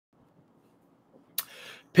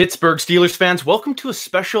Pittsburgh Steelers fans, welcome to a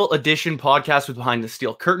special edition podcast with Behind the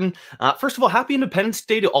Steel Curtain. First of all, happy Independence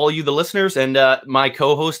Day to all you, the listeners, and my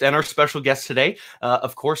co-host and our special guest today.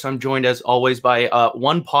 Of course, I'm joined as always by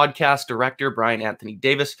one podcast director, Brian Anthony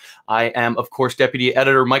Davis. I am, of course, deputy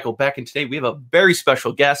editor Michael Beck, and today we have a very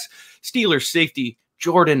special guest, Steelers safety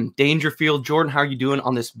Jordan Dangerfield. Jordan, how are you doing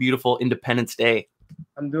on this beautiful Independence Day?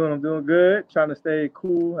 I'm doing good. Trying to stay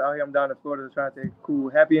cool. I'm down in Florida, trying to stay cool.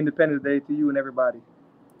 Happy Independence Day to you and everybody.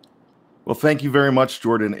 Well, thank you very much,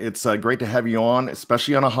 Jordan. It's great to have you on,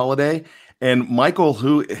 especially on a holiday. And Michael,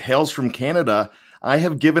 who hails from Canada, I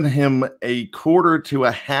have given him a quarter to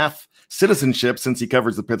a half citizenship since he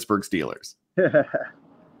covers the Pittsburgh Steelers.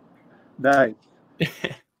 Nice.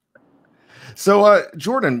 So,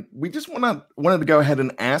 Jordan, we just wanted to go ahead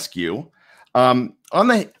and ask you, on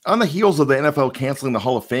the heels of the NFL canceling the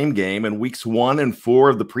Hall of Fame game in weeks 1 and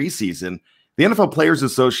 4 of the preseason, the NFL Players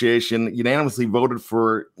Association unanimously voted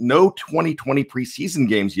for no 2020 preseason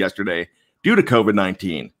games yesterday due to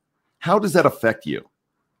COVID-19. How does that affect you?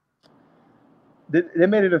 They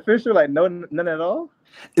made it official, like none at all?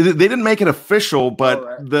 They didn't make it official,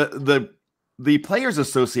 but the Players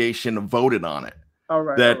Association voted on it.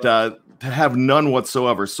 To have none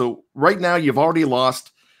whatsoever. So right now you've already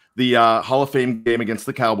lost the Hall of Fame game against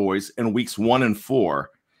the Cowboys in weeks 1 and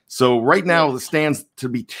 4. So right now it stands to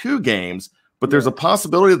be 2 games. But there's a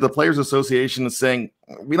possibility that the Players Association is saying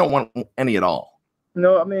we don't want any at all.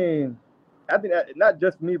 No, I mean, I think that, not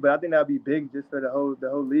just me, but I think that'd be big just for the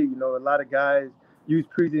whole league. You know, a lot of guys use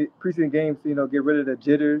preseason games to get rid of the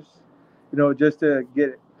jitters, just to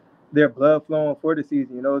get their blood flowing for the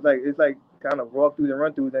season. It's like kind of walk throughs and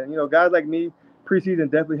run throughs. And guys like me, preseason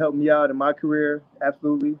definitely helped me out in my career.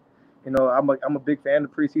 Absolutely. I'm a big fan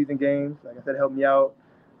of preseason games. Like I said, it helped me out.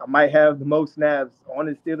 I might have the most snaps on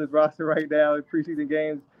the Steelers roster right now in preseason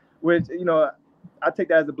games, which, I take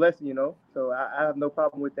that as a blessing, So I have no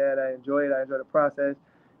problem with that. I enjoy it. I enjoy the process,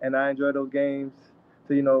 and I enjoy those games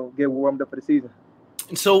to, get warmed up for the season.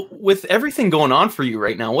 So with everything going on for you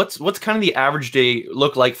right now, what's kind of the average day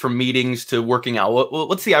look like from meetings to working out?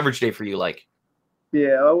 What's the average day for you like?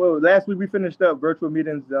 Yeah, well, last week we finished up virtual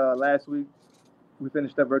meetings. Last week we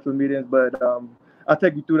finished up virtual meetings, but I'll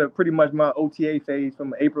take you through pretty much my OTA phase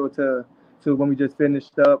from April to when we just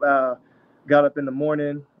finished up. Got up in the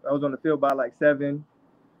morning. I was on the field by like 7,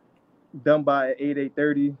 done by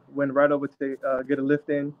 8:30. Went right over to get a lift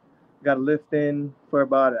in. Got a lift in for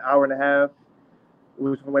about an hour and a half.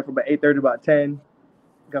 We went from about 8:30 to about 10.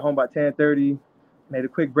 Got home by 10:30. Made a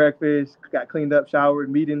quick breakfast. Got cleaned up, showered.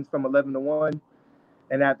 Meetings from 11 to 1.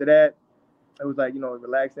 And after that, it was like,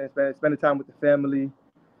 relaxing, spending time with the family.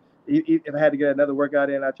 If I had to get another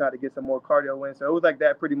workout in, I tried to get some more cardio in. So it was like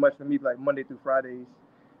that pretty much for me, like Monday through Fridays.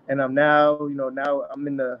 And I'm now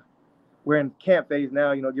we're in camp phase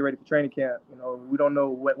now, get ready for training camp. We don't know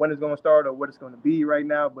when it's going to start or what it's going to be right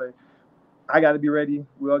now, but I got to be ready.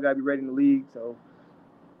 We all got to be ready in the league. So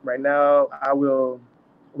right now I will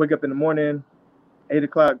wake up in the morning, 8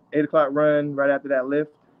 o'clock run right after that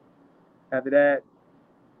lift. After that,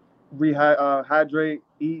 hydrate,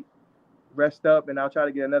 eat, rest up, and I'll try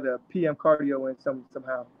to get another PM cardio in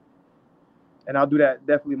somehow. And I'll do that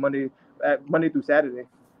definitely Monday through Saturday.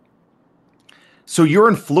 So you're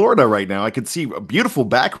in Florida right now. I can see a beautiful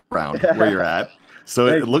background where you're at. So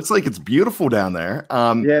it looks like it's beautiful down there.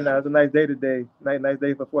 It's a nice day today. Nice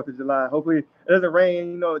day for 4th of July. Hopefully it doesn't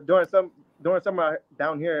rain. During summer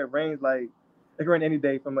down here, it rains it can rain any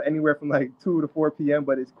day from anywhere from like 2 to 4 p.m.,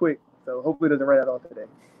 but it's quick. So hopefully it doesn't rain at all today.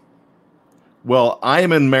 Well, I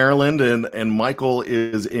am in Maryland, and Michael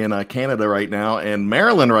is in Canada right now. And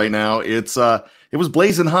Maryland right now, it was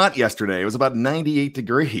blazing hot yesterday. It was about 98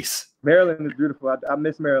 degrees. Maryland is beautiful. I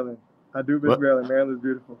miss Maryland. I do miss Maryland. Maryland is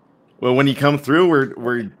beautiful. Well, when you come through,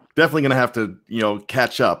 we're definitely going to have to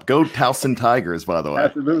catch up. Go Towson Tigers, by the way.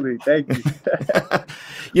 Absolutely, thank you.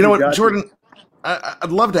 You know what, Jordan?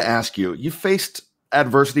 I'd love to ask you. You faced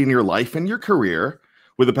adversity in your life and your career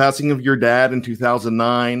with the passing of your dad in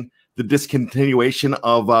 2009. The discontinuation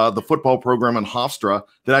of the football program in Hofstra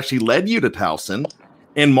that actually led you to Towson,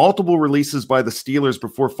 and multiple releases by the Steelers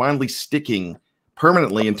before finally sticking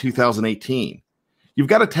permanently in 2018. You've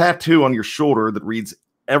got a tattoo on your shoulder that reads,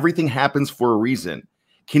 "Everything happens for a reason."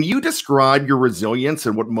 Can you describe your resilience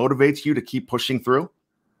and what motivates you to keep pushing through?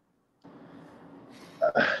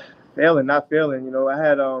 Not failing. I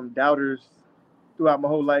had doubters throughout my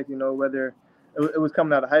whole life, whether it was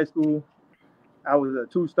coming out of high school. I was a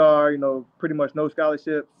 2-star, pretty much no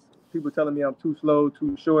scholarships. People telling me I'm too slow,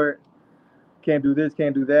 too short, can't do this,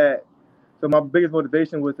 can't do that. So my biggest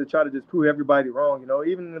motivation was to try to just prove everybody wrong.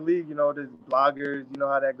 Even in the league, there's bloggers,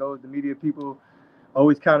 how that goes, the media people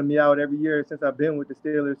always counted me out every year since I've been with the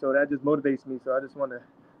Steelers. So that just motivates me. So I just want to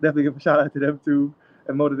definitely give a shout out to them too.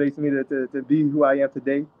 It motivates me to be who I am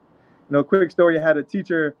today. You know, quick story, I had a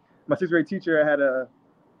teacher, my sixth grade teacher, I had to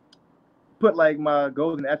put like my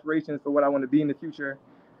goals and aspirations for what I want to be in the future.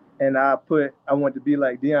 And I want to be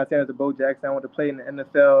like Deion Sanders or Bo Jackson. I want to play in the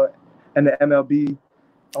NFL and the MLB.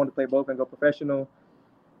 I want to play both and go professional.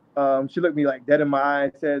 She looked me like dead in my eye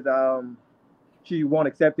and says, she won't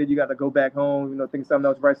accept it. You got to go back home, you know, think something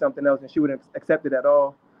else, write something else. And she wouldn't accept it at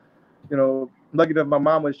all. You know, lucky enough, my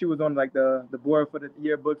mom she was on like the board for the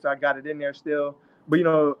yearbook, so I got it in there still. But, you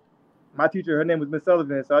know, my teacher, her name was Miss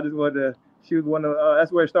Sullivan. So I just wanted to, she was one of,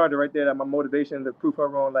 that's where it started right there. That my motivation to prove her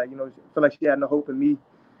wrong. Like, you know, I feel like she had no hope in me.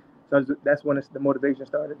 So that's when the motivation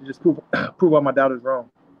started, to just prove all my doubters wrong.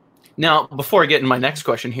 Now, before I get into my next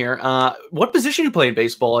question here, what position you play in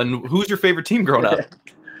baseball, and who's your favorite team growing up?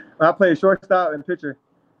 I played shortstop and pitcher,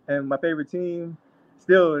 and my favorite team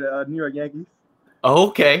still New York Yankees.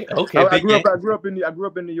 Okay. I grew up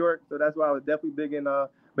in New York, so that's why I was definitely big in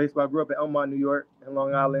baseball. I grew up in Elmont, New York, and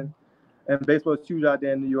Long Island, and baseball was huge out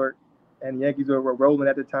there in New York. And the Yankees were rolling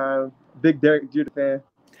at the time. Big Derek Jeter fan.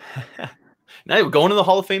 Now you're going to the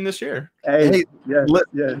Hall of Fame this year. Hey,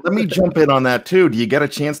 let me jump in on that too. Do you get a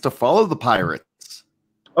chance to follow the Pirates?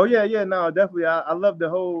 Oh yeah, no, definitely. I love the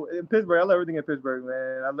whole in Pittsburgh. I love everything in Pittsburgh,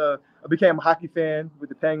 man. I became a hockey fan with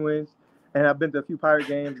the Penguins, and I've been to a few Pirate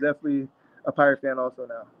games. Definitely a Pirate fan also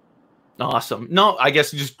now. Awesome. No, I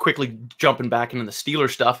guess just quickly jumping back into the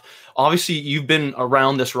Steelers stuff. Obviously, you've been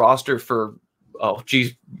around this roster for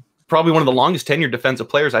probably one of the longest tenured defensive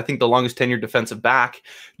players. I think the longest tenured defensive back.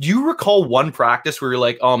 Do you recall one practice where you're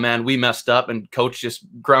like, oh man, we messed up and coach just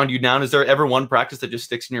ground you down? Is there ever one practice that just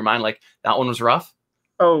sticks in your mind like that one was rough?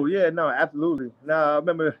 Oh yeah, no, absolutely. No, I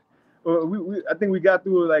remember I think we got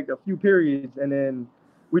through like a few periods, and then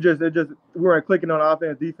we weren't clicking on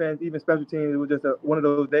offense, defense, even special teams. It was just one of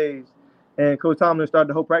those days. And Coach Tomlin started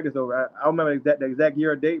the whole practice over. I don't remember the exact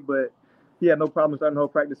year or date, but he had no problem starting the whole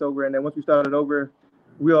practice over. And then once we started over,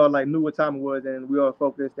 we all like knew what time it was, and we all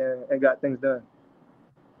focused and got things done.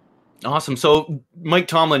 Awesome. So Mike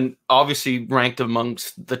Tomlin obviously ranked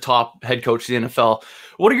amongst the top head coaches in the NFL.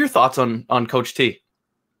 What are your thoughts on Coach T?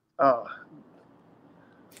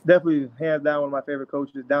 Definitely hands down one of my favorite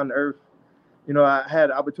coaches, down to earth. You know, I had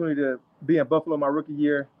the opportunity to be in Buffalo my rookie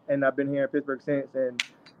year, and I've been here in Pittsburgh since. And,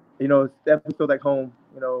 you know, it definitely feels like home.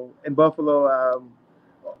 You know, in Buffalo,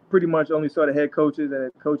 pretty much only saw the head coaches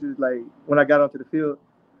and coaches like when I got onto the field.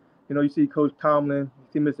 You know, you see Coach Tomlin, you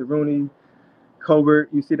see Mr. Rooney, Colbert.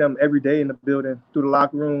 You see them every day in the building, through the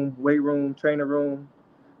locker room, weight room, trainer room.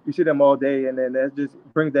 You see them all day, and then that just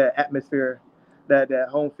brings that atmosphere, that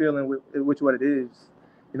home feeling, which what it is.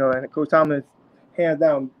 You know, and Coach Tomlin, hands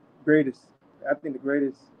down, greatest. I think the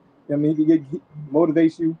greatest. I mean, he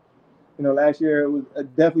motivates you. You know, last year it was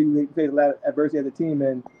definitely we faced a lot of adversity as a team,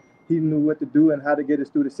 and he knew what to do and how to get us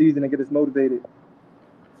through the season and get us motivated.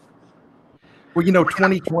 Well, you know,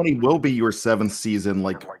 2020 will be your 7th season,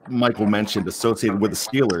 like Michael mentioned, associated with the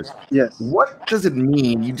Steelers. Yes. What does it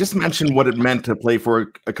mean? You just mentioned what it meant to play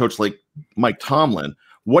for a coach like Mike Tomlin.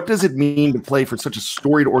 What does it mean to play for such a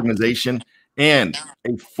storied organization and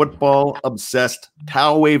a football-obsessed,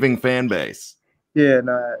 towel-waving fan base? Yeah,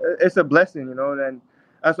 no, it's a blessing, you know, and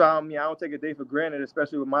that's why I don't take a day for granted,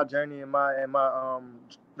 especially with my journey and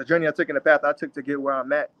the journey I took in the path I took to get where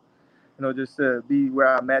I'm at. You know, just to be where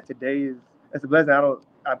I'm at today it's a blessing.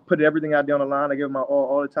 I put everything out there on the line. I give my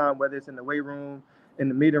all the time, whether it's in the weight room, in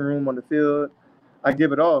the meeting room, on the field. I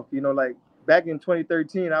give it all. You know, like back in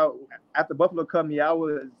 2013, after Buffalo cut me, I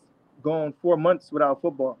was gone 4 months without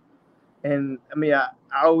football. And I mean, I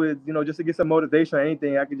always, you know, just to get some motivation or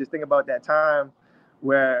anything, I could just think about that time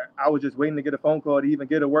where I was just waiting to get a phone call to even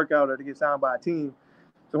get a workout or to get signed by a team.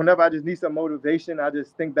 So whenever I just need some motivation, I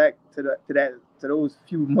just think back to those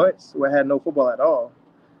few months where I had no football at all.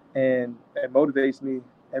 And it motivates me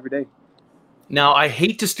every day. Now, I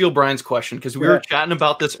hate to steal Brian's question because we were chatting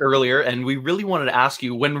about this earlier, and we really wanted to ask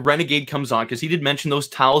you when Renegade comes on, because he did mention those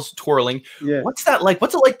towels twirling. Yeah. What's that like?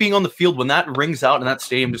 What's it like being on the field when that rings out and that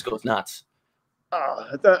stadium just goes nuts?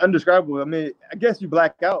 It's undescribable. I mean, I guess you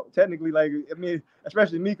black out technically. Like, I mean,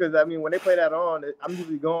 especially me, because I mean, when they play that on, I'm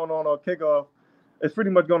usually going on kickoff. It's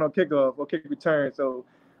pretty much going on kickoff or kick return. So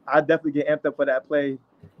I definitely get amped up for that play.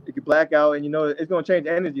 You can black out, and you know it's going to change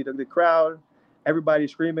the energy. The crowd, everybody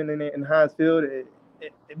screaming in Heinz Field, it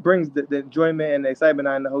brings the enjoyment and the excitement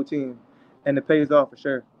out in the whole team, and it pays off for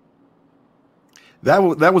sure.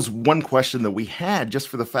 That was one question that we had, just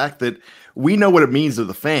for the fact that we know what it means to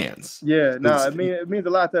the fans. Yeah, no, it means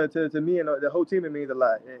a lot to me and the whole team. It means a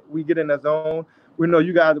lot. We get in the zone. We know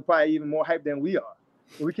you guys are probably even more hyped than we are.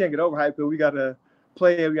 we can't get overhyped because we got to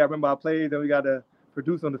play. We got to remember our plays, and we got to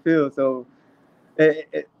produce on the field. So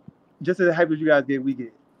just as hype as you guys get, we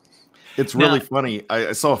get. It's really funny.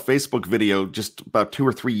 I saw a Facebook video just about 2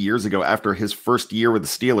 or 3 years ago after his first year with the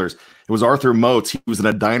Steelers. It was Arthur Moats. He was in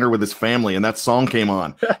a diner with his family, and that song came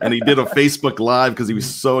on. And he did a Facebook Live because he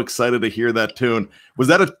was so excited to hear that tune. Was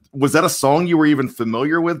that a song you were even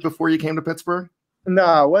familiar with before you came to Pittsburgh? No,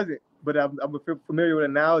 I wasn't. But I'm familiar with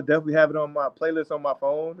it now. Definitely have it on my playlist on my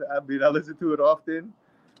phone. I listen to it often.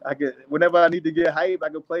 Whenever I need to get hype, I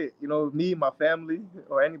can play it. You know, me, my family,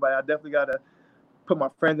 or anybody. I definitely got to put my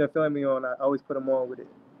friends and family on. I always put them on with it.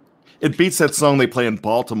 It beats that song they play in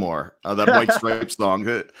Baltimore, that White Stripes song.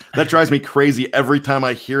 That drives me crazy every time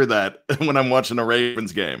I hear that when I'm watching a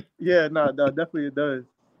Ravens game. Yeah, no, definitely it does.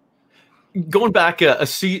 Going back to a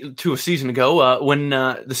season ago, when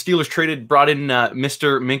the Steelers brought in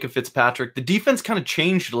Mr. Minkah Fitzpatrick, the defense kind of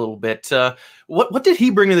changed a little bit. What did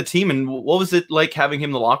he bring to the team, and what was it like having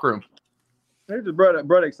him in the locker room? It just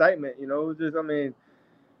brought excitement, you know.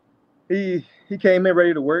 He came in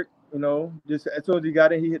ready to work, you know. Just as soon as he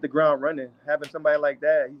got in, he hit the ground running. Having somebody like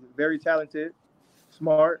that, he's very talented,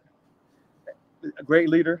 smart, a great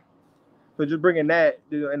leader. So just bringing that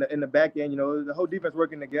in the back end, you know, the whole defense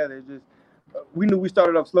working together. It's just we knew we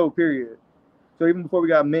started off slow, period. So even before we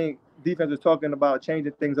got Mink, defense was talking about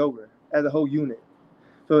changing things over as a whole unit.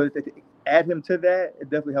 So to add him to that, it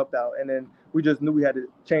definitely helped out. And then we just knew we had to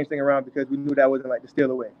change things around because we knew that wasn't like the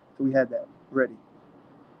steal away. So we had that ready.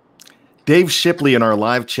 Dave Shipley in our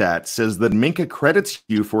live chat says that Minkah credits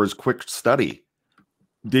you for his quick study.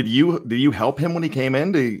 Did you help him when he came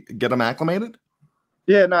in to get him acclimated?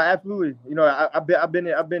 Yeah, no, absolutely. You know, I've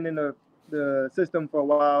been in the system for a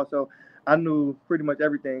while, so I knew pretty much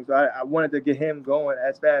everything. So I wanted to get him going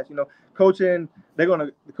as fast. You know, coaching,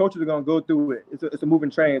 the coaches are gonna go through it. It's a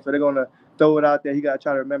moving train, so they're gonna throw it out there. He gotta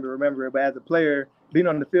try to remember it. But as a player, being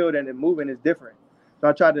on the field and moving is different. So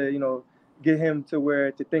I tried to, you know, get him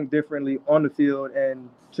to think differently on the field and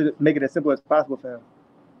to make it as simple as possible for him.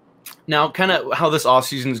 Now, kind of how this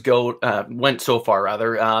offseason's went so far,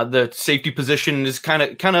 rather. The safety position is kind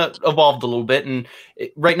of evolved a little bit, and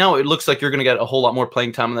right now it looks like you're going to get a whole lot more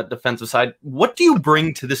playing time on that defensive side. What do you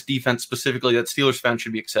bring to this defense specifically that Steelers fans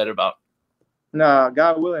should be excited about? Nah,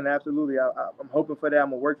 God willing, absolutely. I'm hoping for that. I'm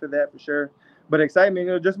going to work for that for sure. But excitement,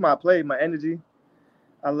 you know, just my play, my energy.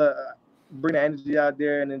 I love bring the energy out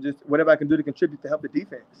there, and then just whatever I can do to contribute to help the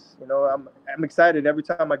defense. You know, I'm excited every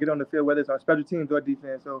time I get on the field, whether it's on special teams or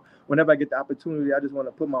defense. So whenever I get the opportunity, I just want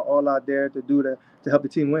to put my all out there to help the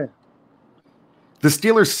team win. The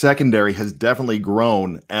Steelers secondary has definitely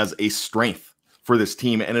grown as a strength for this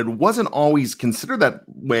team, and it wasn't always considered that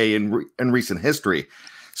way in recent history.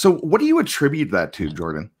 So what do you attribute that to,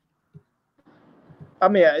 Jordan? I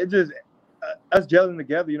mean, it just us gelling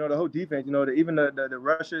together, you know, the whole defense, you know, even the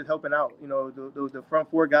rushers helping out, you know, the front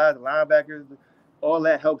four guys, the linebackers, all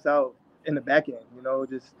that helps out in the back end, you know,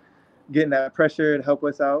 just getting that pressure to help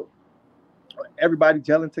us out. Everybody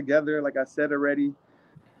gelling together, like I said already.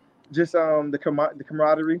 Just the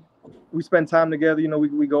camaraderie. We spend time together, you know,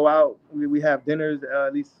 we go out, we have dinners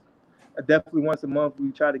at least definitely once a month.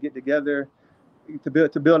 We try to get together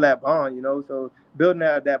to build that bond, you know. So building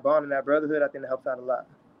that bond and that brotherhood, I think that helps out a lot.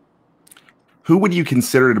 Who would you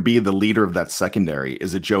consider to be the leader of that secondary?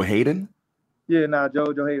 Is it Joe Hayden? Yeah, Joe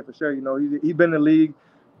Hayden for sure. You know, he's been in the league,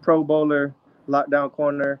 Pro Bowler, lockdown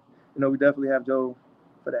corner. You know, we definitely have Joe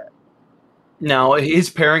for that. Now,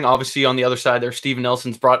 his pairing, obviously, on the other side there, Steven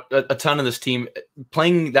Nelson's brought a ton of this team.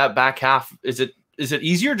 Playing that back half, is it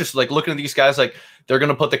easier? Just like looking at these guys, like they're going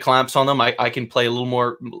to put the clamps on them. I can play a little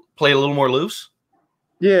more loose.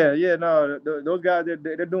 Yeah, no, those guys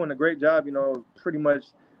they're doing a great job. You know, pretty much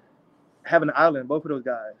having an island, both of those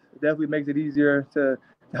guys. It definitely makes it easier to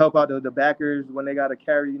help out the backers when they got to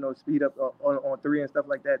carry, you know, speed up on three and stuff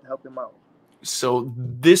like that to help them out. So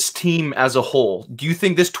this team as a whole, do you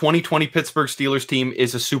think this 2020 Pittsburgh Steelers team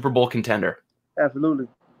is a Super Bowl contender? Absolutely.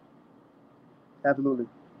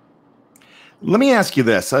 Let me ask you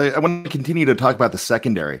this. I want to continue to talk about the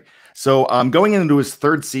secondary. So going into his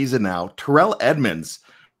third season now, Terrell Edmunds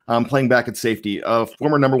playing back at safety, a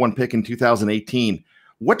former number 1 pick in 2018.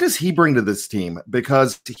 What does he bring to this team?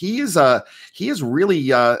 Because he has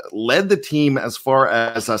really led the team as far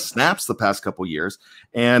as snaps the past couple years,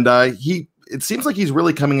 and it seems like he's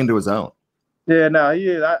really coming into his own. Yeah, no, he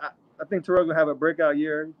is. I think Terrell's gonna have a breakout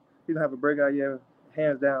year. He's gonna have a breakout year,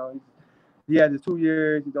 hands down. He has his 2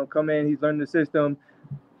 years. He's gonna come in. He's learning the system.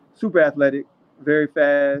 Super athletic, very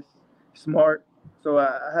fast, smart. So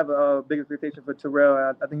I have a big expectation for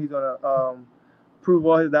Terrell. I think he's gonna prove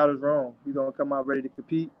all his doubters wrong. He's gonna come out ready to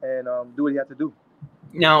compete and do what he has to do.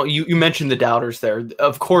 Now, you mentioned the doubters there.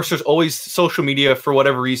 Of course, there's always social media. For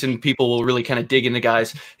whatever reason, people will really kind of dig into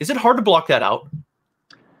guys. Is it hard to block that out?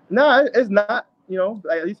 No, it's not. You know,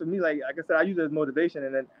 like, at least for me, like I said, I use it as motivation.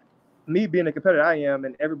 And then me being the competitor I am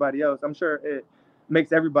and everybody else, I'm sure it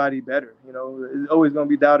makes everybody better. You know, there's always going to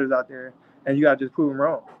be doubters out there, and you got to just prove them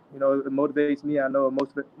wrong. You know, it motivates me. I know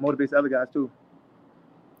it motivates other guys too.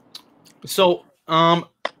 So,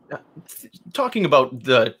 talking about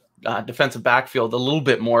the defensive backfield a little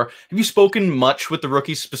bit more, have you spoken much with the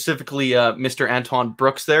rookies, specifically Mr. Anton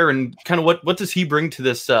Brooks there, and kind of what does he bring to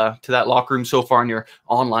this to that locker room so far in your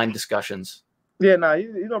online discussions? Yeah,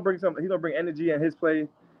 he's gonna bring something. He's gonna bring energy in his play.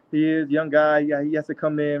 He is a young guy. Yeah, he has to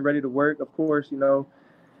come in ready to work. Of course, you know,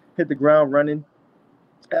 hit the ground running.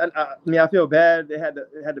 And I mean, I feel bad. They had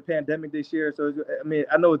the pandemic this year, so I mean,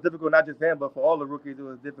 I know it's difficult, not just him, but for all the rookies, it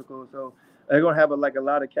was difficult. So they're gonna have a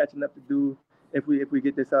lot of catching up to do if we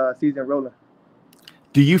get this season rolling.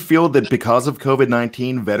 Do you feel that because of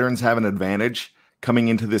COVID-19, veterans have an advantage coming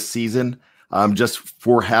into this season, just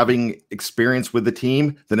for having experience with the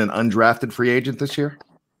team than an undrafted free agent this year?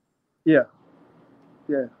 Yeah,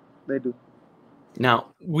 they do. Now,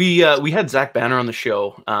 we had Zach Banner on the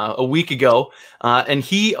show a week ago, and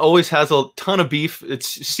he always has a ton of beef.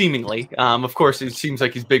 It's seemingly, of course, it seems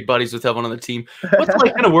like he's big buddies with everyone on the team. What's it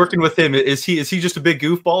like kind of working with him? Is he just a big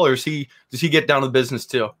goofball, or does he get down to business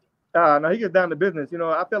too? No, he gets down to business. You know,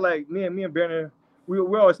 I feel like me and Banner,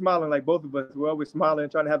 we're always smiling, like both of us. We're always smiling,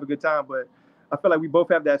 trying to have a good time. But I feel like we both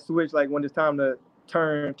have that switch, like when it's time to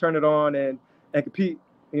turn it on and compete.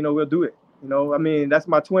 You know, we'll do it. You know, I mean, that's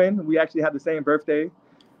my twin. We actually have the same birthday,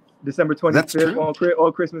 December 25th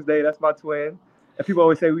on Christmas Day. That's my twin. And people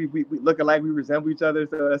always say we look alike, we resemble each other.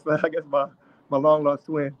 So that's, I guess, my long lost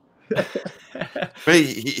twin. Hey,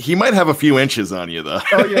 he might have a few inches on you, though.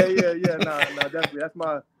 Oh yeah. No, definitely. That's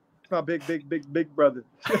my big brother.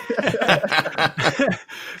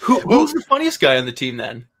 Who's the funniest guy on the team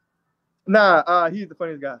then? He's the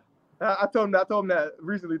funniest guy. I told him that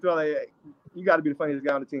recently too. Like, hey, you got to be the funniest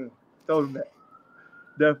guy on the team. Told him that.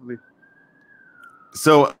 Definitely.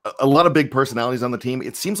 So a lot of big personalities on the team.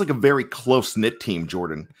 It seems like a very close-knit team,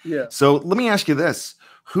 Jordan. Yeah. So let me ask you this.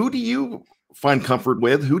 Who do you find comfort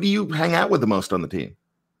with? Who do you hang out with the most on the team?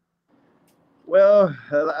 Well,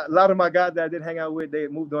 a lot of my guys that I did hang out with, they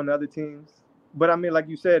moved on to other teams. But I mean, like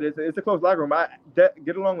you said, it's a close locker room. I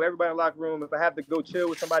get along with everybody in the locker room. If I have to go chill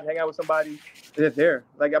with somebody, hang out with somebody, they're there.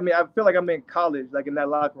 Like, I mean, I feel like I'm in college, like in that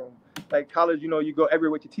locker room. Like college, you know, you go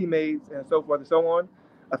everywhere with your teammates and so forth and so on.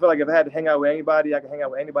 I feel like if I had to hang out with anybody, I can hang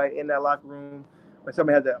out with anybody in that locker room. When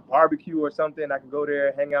somebody has a barbecue or something, I can go there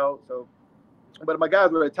and hang out. So, but my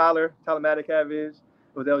guys were Tyler Madicavage, it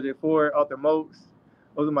was LJ Ford, Arthur Moats.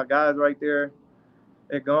 Those are my guys right there.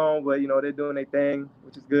 They're gone, but you know, they're doing their thing,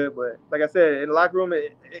 which is good. But like I said, in the locker room,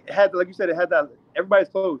 it had, like you said, it had that everybody's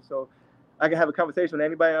close, so I can have a conversation with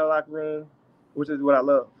anybody in the locker room, which is what I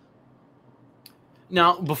love.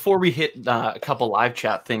 Now, before we hit a couple live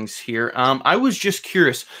chat things here, I was just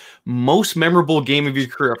curious, most memorable game of your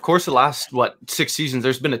career? Of course, the last, 6 seasons,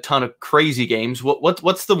 there's been a ton of crazy games.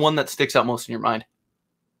 What's the one that sticks out most in your mind?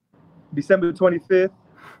 December 25th,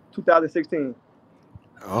 2016.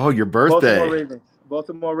 Oh, your birthday.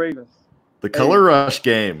 Baltimore Ravens. The Color Rush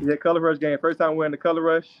game. Yeah, Color Rush game. First time we're in the Color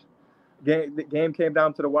Rush. The game came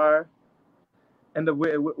down to the wire. Ended up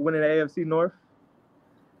winning the AFC North.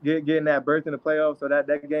 Getting that berth in the playoffs. So that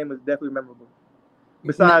game was definitely memorable.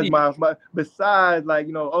 Besides like,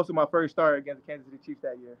 you know, also my first start against the Kansas City Chiefs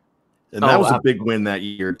that year. And that was a big win that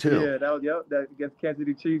year too. Yeah, that against Kansas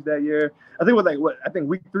City Chiefs that year. I think it was like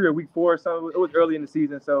week 3 or week 4 or something. It was early in the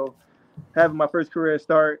season, so having my first career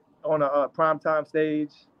start on a primetime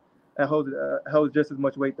stage, that holds just as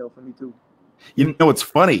much weight though for me too. You know, it's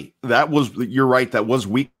funny. You're right. That was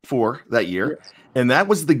week 4 that year, yes. And that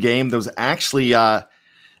was the game that was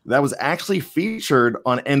actually featured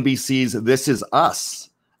on NBC's This Is Us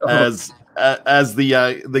as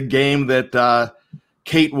the game that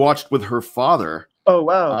Kate watched with her father. Oh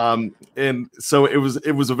wow! And so it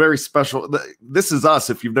was a very special. This Is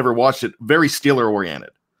Us. If you've never watched it, very Steeler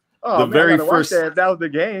oriented. Oh, very first. That was the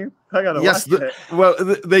game. I gotta watch that. Well,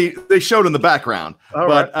 they showed in the background,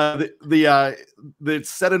 but right. It's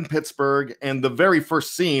set in Pittsburgh, and the very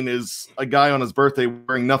first scene is a guy on his birthday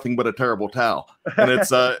wearing nothing but a terrible towel, and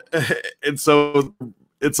it's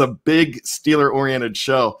it's a big Steeler oriented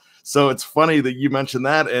show. So it's funny that you mentioned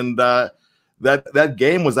that, and that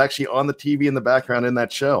game was actually on the TV in the background in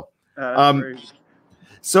that show.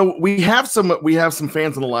 So we have some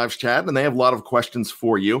fans in the live chat, and they have a lot of questions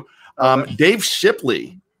for you. Dave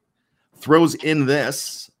Shipley throws in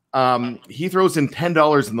this. He throws in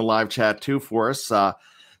 $10 in the live chat too for us.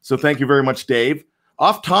 So thank you very much, Dave.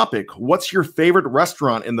 Off topic, what's your favorite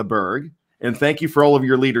restaurant in the Berg? And thank you for all of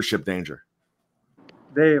your leadership, Danger.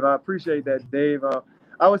 Dave, I appreciate that, Dave.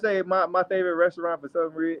 I would say my favorite restaurant for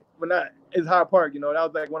some reason, is Hyde Park. That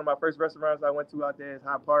was like one of my first restaurants I went to out there is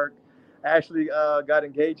Hyde Park. I actually got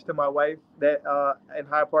engaged to my wife in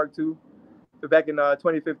Hyde Park too. So back in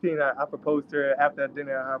 2015, I proposed to her after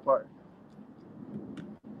dinner at Hyde Park.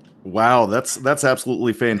 Wow, that's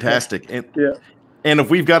absolutely fantastic. And, yeah. And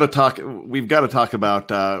if we've got to talk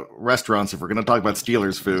about restaurants. If we're going to talk about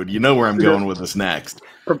Steelers food, you know where I'm going with this next.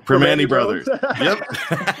 Primanti Brothers. Yep.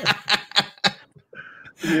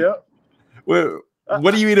 Yep.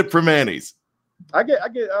 What do you eat at Primanti's? I guess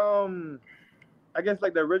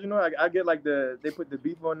like the original. I get like they put the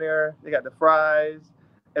beef on there. They got the fries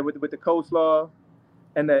and with the coleslaw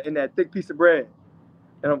and that thick piece of bread,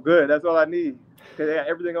 and I'm good. That's all I need. Cause they got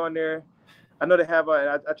everything on there. I know they have.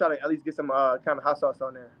 I try to at least get some kind of hot sauce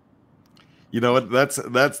on there. You know what? That's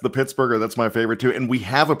the Pittsburgher. That's my favorite too. And we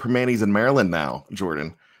have a Primanti's in Maryland now,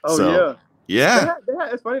 Jordan. Oh so, yeah.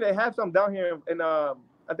 It's funny. They have some down here in I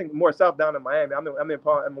think more south down in Miami. I'm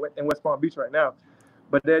in West Palm Beach right now,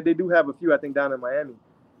 but they do have a few I think down in Miami.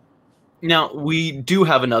 Now we do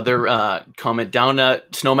have another comment down.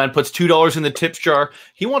 Snowman puts $2 in the tips jar.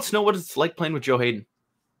 He wants to know what it's like playing with Joe Haden.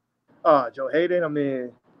 Joe Haden. I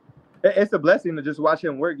mean, it's a blessing to just watch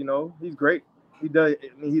him work. He's great. He does.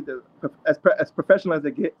 I mean, he's as professional as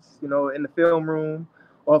it gets. In the film room,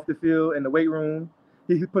 off the field, in the weight room,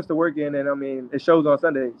 he puts the work in, and I mean, it shows on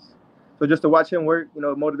Sundays. So just to watch him work, it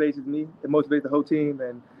motivates me. It motivates the whole team,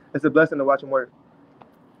 and it's a blessing to watch him work.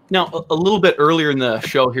 Now, a little bit earlier in the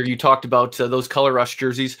show here, you talked about those Color Rush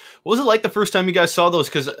jerseys. What was it like the first time you guys saw those?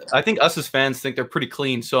 Because I think us as fans think they're pretty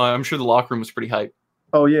clean, so I'm sure the locker room was pretty hyped.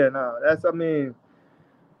 Oh yeah, no, I believe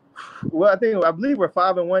we're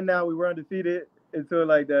 5-1 now. We were undefeated until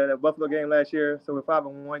like the Buffalo game last year. So we're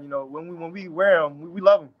 5-1. When we wear them, we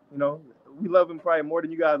love them. We love them probably more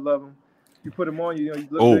than you guys love them. You put them on, you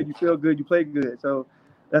look good, you feel good, you play good. So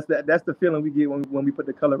that's the feeling we get when we put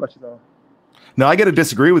the Color Rushes on. Now I got to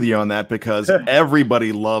disagree with you on that because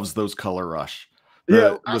everybody loves those Color Rush.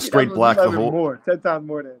 The straight black, the whole more 10 times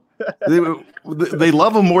more than. They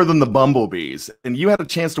love them more than the Bumblebees, and you had a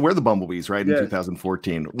chance to wear the Bumblebees, right, in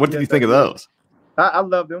 2014. What did you think of those? I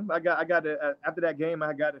love them. I got it after that game.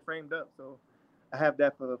 I got it framed up, so I have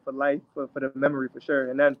that for life, for the memory for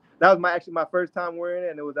sure. And then that was actually my first time wearing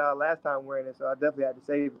it, and it was our last time wearing it, so I definitely had to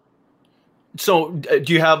save it. So,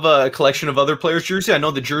 do you have a collection of other players' jersey? I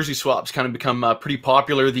know the jersey swaps kind of become pretty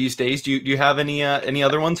popular these days. Do you have any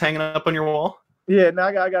other ones hanging up on your wall? Yeah, no,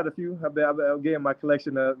 I got a few. I've been getting my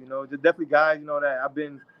collection up. Just definitely guys,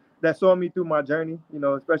 that saw me through my journey.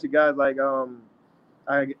 Especially guys like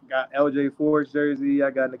I got LJ Ford's jersey, I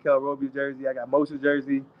got Nickel Roby's jersey, I got Moses'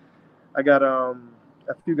 jersey, I got a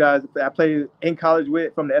few guys I played in college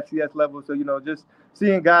with from the FCS level. So just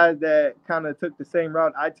seeing guys that kind of took the same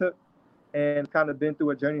route I took and kind of been through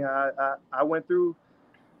a journey I went through.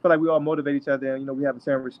 I feel like we all motivate each other, and we have a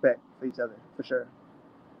certain respect for each other for sure.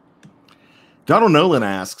 Donald Nolan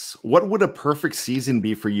asks, what would a perfect season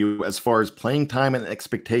be for you as far as playing time and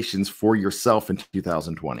expectations for yourself in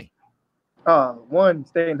 2020? One,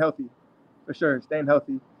 staying healthy, for sure. Staying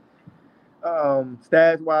healthy.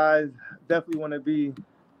 Stats-wise, definitely want to be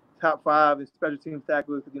top 5 in special teams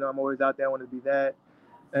tackles because, I'm always out there. I want to be that.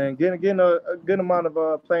 And getting a good amount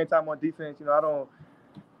of playing time on defense. I don't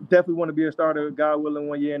definitely want to be a starter, God willing,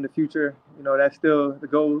 1 year in the future. That's still the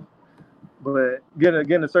goal. But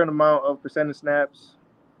getting a certain amount of percentage snaps,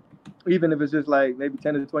 even if it's just like maybe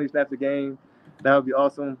 10 to 20 snaps a game, that would be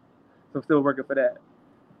awesome. So I'm still working for that.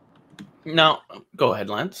 Now, go ahead,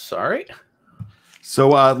 Lance. Sorry. So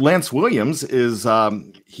Lance Williams is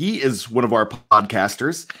he is one of our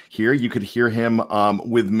podcasters here. You could hear him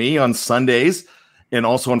with me on Sundays and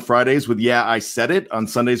also on Fridays with Yeah, I Said It, on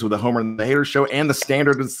Sundays with the Homer and the Hater Show, and the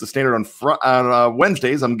Standard is the Standard on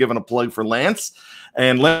Wednesdays. I'm giving a plug for Lance.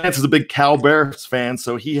 And Lance is a big Cal Bears fan,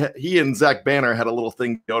 so he and Zach Banner had a little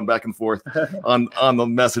thing going back and forth on the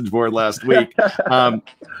message board last week.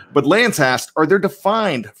 But Lance asked, are there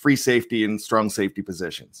defined free safety and strong safety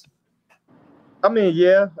positions? I mean,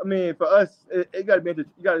 yeah. I mean, for us, it got to be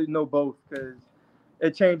interesting. You got to know both because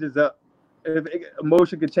it changes up. If a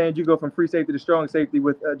motion could change, you go from free safety to strong safety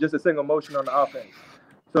with just a single motion on the offense.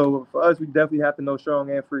 So for us, we definitely have to know strong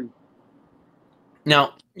and free.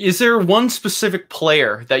 Now, is there one specific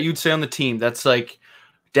player that you'd say on the team that's like,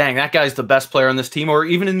 dang, that guy's the best player on this team, or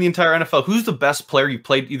even in the entire NFL? Who's the best player you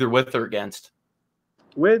played either with or against?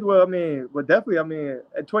 Well, I mean, definitely. I mean,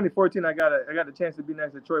 in 2014, I got a chance to be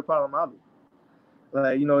next to Troy Polamalu.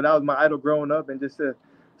 Like, you know, that was my idol growing up, and just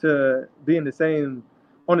to be in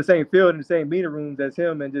on the same field in the same meeting rooms as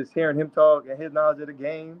him, and just hearing him talk and his knowledge of the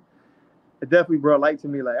game, it definitely brought light to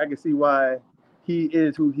me. Like, I can see why he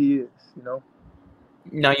is who he is. You know.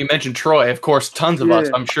 Now, you mentioned Troy. Of course, tons of us,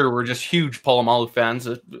 I'm sure, were just huge Polamalu fans.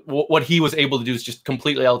 What he was able to do is just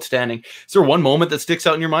completely outstanding. Is there one moment that sticks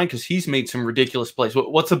out in your mind? Because he's made some ridiculous plays.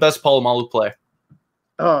 What's the best Polamalu play?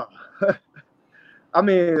 I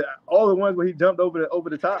mean, all the ones where he jumped over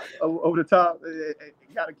the top,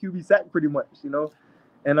 got a QB sack pretty much, you know.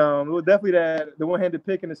 And it was definitely the one-handed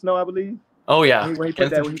pick in the snow, I believe. Oh yeah, when he put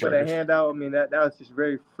that hand out, I mean, that was just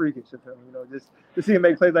very freakish of him, you know. Just to see him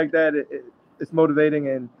make plays like that, it's motivating,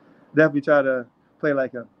 and definitely try to play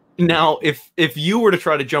like him. Now, if you were to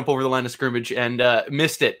try to jump over the line of scrimmage and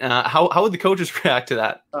missed it, how would the coaches react to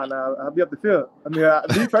that? No, I'll be up the field. I mean,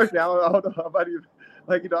 me personally, I don't know about you.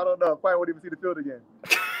 Like, you know, I don't know. I probably won't even see the field again.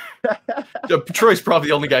 Troy's probably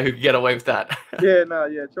the only guy who could get away with that.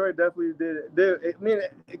 Troy definitely did it. I mean,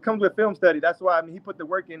 it comes with film study. That's why, I mean, he put the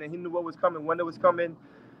work in, and he knew what was coming, when it was coming.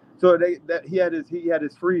 So he had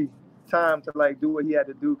his free time to, like, do what he had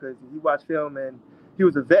to do, because he watched film, and he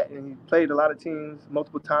was a vet, and he played a lot of teams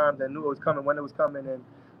multiple times and knew it was coming, when it was coming, and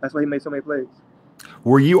that's why he made so many plays.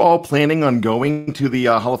 Were you all planning on going to the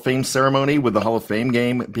Hall of Fame ceremony with the Hall of Fame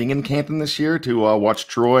game being in Canton this year to watch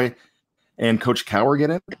Troy and Coach Cowher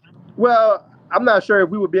get in? Well, I'm not sure if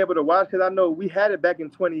we would be able to watch, because I know we had it back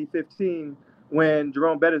in 2015 when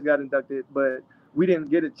Jerome Bettis got inducted, but we didn't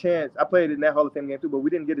get a chance. I played in that Hall of Fame game too, but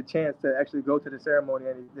we didn't get a chance to actually go to the ceremony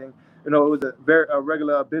or anything. You know, it was a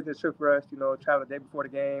regular business trip for us, you know, travel the day before the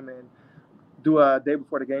game and do a day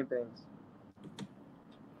before the game things.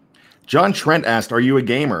 John Trent asked, are you a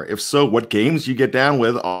gamer? If so, what games you get down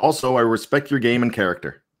with? Also, I respect your game and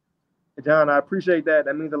character. John, I appreciate that.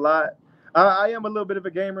 That means a lot. I am a little bit of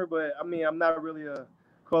a gamer, but I mean, I'm not really a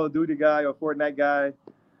Call of Duty guy or Fortnite guy.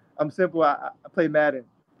 I'm simple. I play Madden.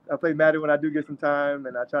 I play Madden when I do get some time,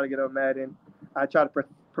 and I try to get on Madden. I try to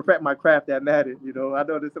perfect my craft at Madden. You know, I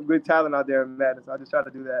know there's some good talent out there in Madden, so I just try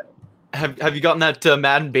to do that. Have you gotten that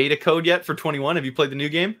Madden beta code yet for 21? Have you played the new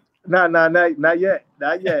game? Not yet.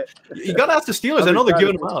 You got to ask the Steelers. I know they're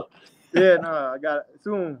giving them out. Yeah, no, I got it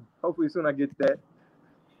soon. Hopefully soon I get that.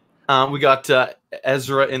 We got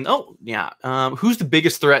Ezra and who's the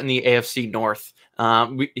biggest threat in the AFC North?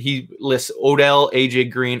 He lists Odell,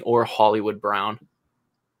 AJ Green, or Hollywood Brown.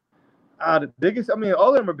 The biggest, I mean, all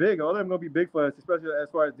of them are big. All of them are going to be big for us, especially as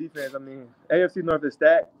far as defense. I mean, AFC North is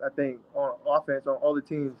stacked, I think, on offense on all the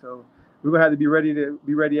teams. So we're going to have to be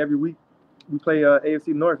ready every week. We play AFC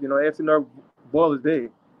North. You know, AFC North ball is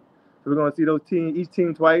big. So we're going to see each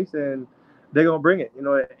team twice, and they're going to bring it. You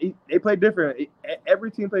know, they play different.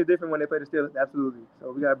 Every team plays different when they play the Steelers, absolutely.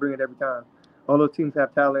 So we got to bring it every time. All those teams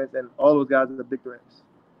have talents, and all those guys are big threats.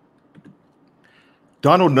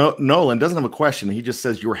 Donald Nolan doesn't have a question. He just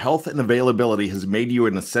says, your health and availability has made you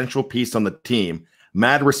an essential piece on the team.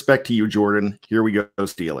 Mad respect to you, Jordan. Here we go,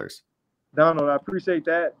 Steelers. Donald, I appreciate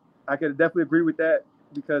that. I could definitely agree with that,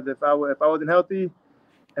 because if I wasn't healthy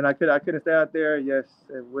and I couldn't stay out there, yes,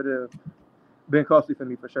 it would have been costly for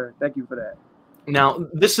me for sure. Thank you for that. Now,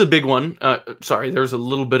 this is a big one. Sorry, there's a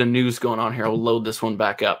little bit of news going on here. I'll load this one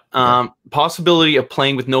back up. Possibility of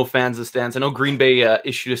playing with no fans in the stands. I know Green Bay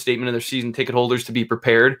issued a statement to their season ticket holders to be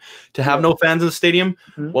prepared to have no fans in the stadium.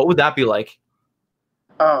 Mm-hmm. What would that be like?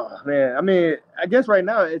 Oh, man. I mean, I guess right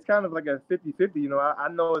now it's kind of like a 50-50. You know, I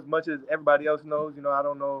know as much as everybody else knows. You know, I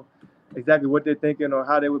don't know exactly what they're thinking or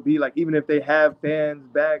how they would be. Like, even if they have fans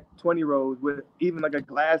back 20 rows with even like a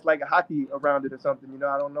glass, like a hockey around it or something, you know,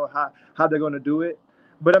 I don't know how they're going to do it.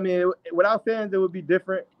 But I mean, without fans, it would be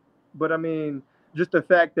different. But I mean, just the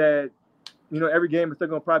fact that, you know, every game is still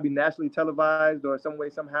going to probably be nationally televised or some way,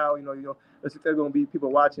 somehow, you know, there's still going to be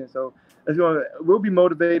people watching. So we'll be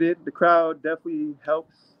motivated. The crowd definitely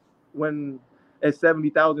helps when it's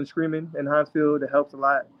 70,000 screaming in Heinz Field. It helps a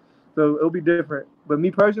lot. So it'll be different. But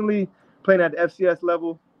me personally, playing at the FCS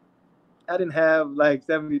level, I didn't have like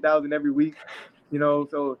 70,000 every week, you know,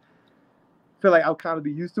 so I feel like I'll kind of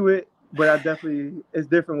be used to it, but it's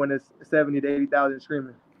different when it's 70 to 80,000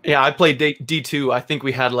 screaming. Yeah, I played D2. I think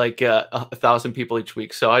we had like 1,000 people each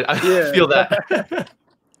week, so I feel that.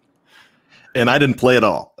 And I didn't play at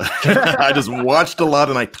all. I just watched a lot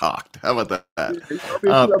and I talked. How about that?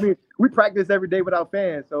 I mean, we practice every day without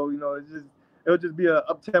fans, so, you know, it'll just be a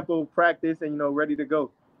up-tempo practice and, you know, ready to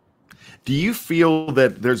go. Do you feel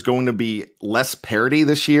that there's going to be less parity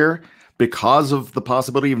this year because of the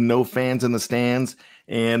possibility of no fans in the stands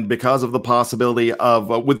And because of the possibility of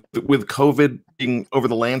with COVID being over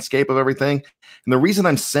the landscape of everything, and the reason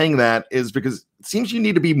I'm saying that is because it seems you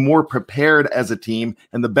need to be more prepared as a team,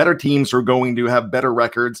 and the better teams are going to have better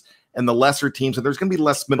records, and the lesser teams, and there's going to be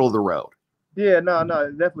less middle of the road. Yeah, no,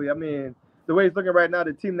 definitely. I mean, the way it's looking right now,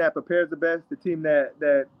 the team that prepares the best, the team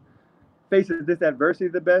that faces this adversity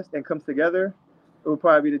the best and comes together, it will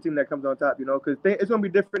probably be the team that comes on top, you know, because it's going to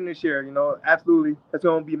be different this year, you know, absolutely. It's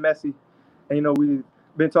going to be messy. And, you know, we've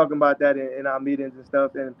been talking about that in our meetings and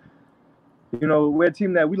stuff. And, you know, we're a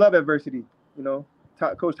team that we love adversity, you know.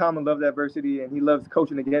 Coach Tomlin loves adversity, and he loves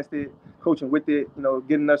coaching against it, coaching with it, you know,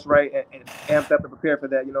 getting us right and amped up and prepared for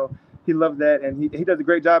that, you know. He loves that, and he does a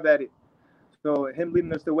great job at it. So him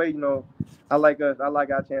leading us the way, you know, I like us. I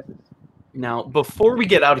like our chances. Now, before we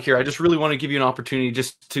get out of here, I just really want to give you an opportunity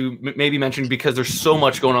just to maybe mention, because there's so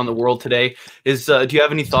much going on in the world today, is do you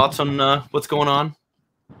have any thoughts on what's going on?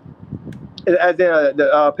 As in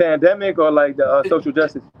the pandemic or like the social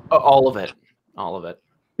justice? All of it. All of it.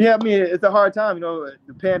 Yeah, I mean, it's a hard time, you know,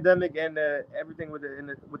 the pandemic and everything with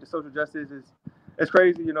the social justice it's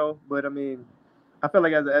crazy, you know, but I mean, I feel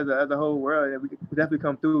like as a whole world, we definitely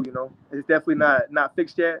come through, you know. It's definitely not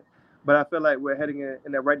fixed yet, but I feel like we're heading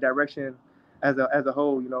in the right direction as a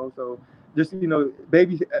whole, you know. So just, you know,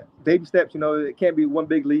 baby steps, you know, it can't be one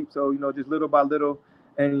big leap. So, you know, just little by little,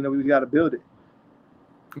 and, you know, we got to build it.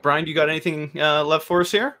 Brian, you got anything left for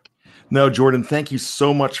us here? No, Jordan, thank you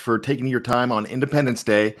so much for taking your time on Independence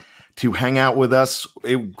Day to hang out with us.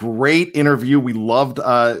 A great interview. We loved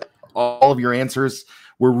all of your answers.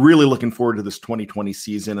 We're really looking forward to this 2020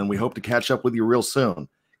 season, and we hope to catch up with you real soon.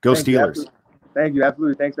 Go Steelers. Thank you.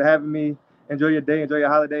 Absolutely. Thanks for having me. Enjoy your day. Enjoy your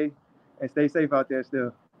holiday. And stay safe out there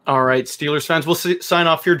still. All right, Steelers fans, we'll sign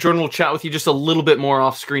off here. Jordan will chat with you just a little bit more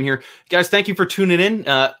off screen here. Guys, thank you for tuning in.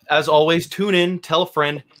 As always, tune in, tell a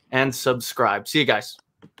friend, and subscribe. See you guys.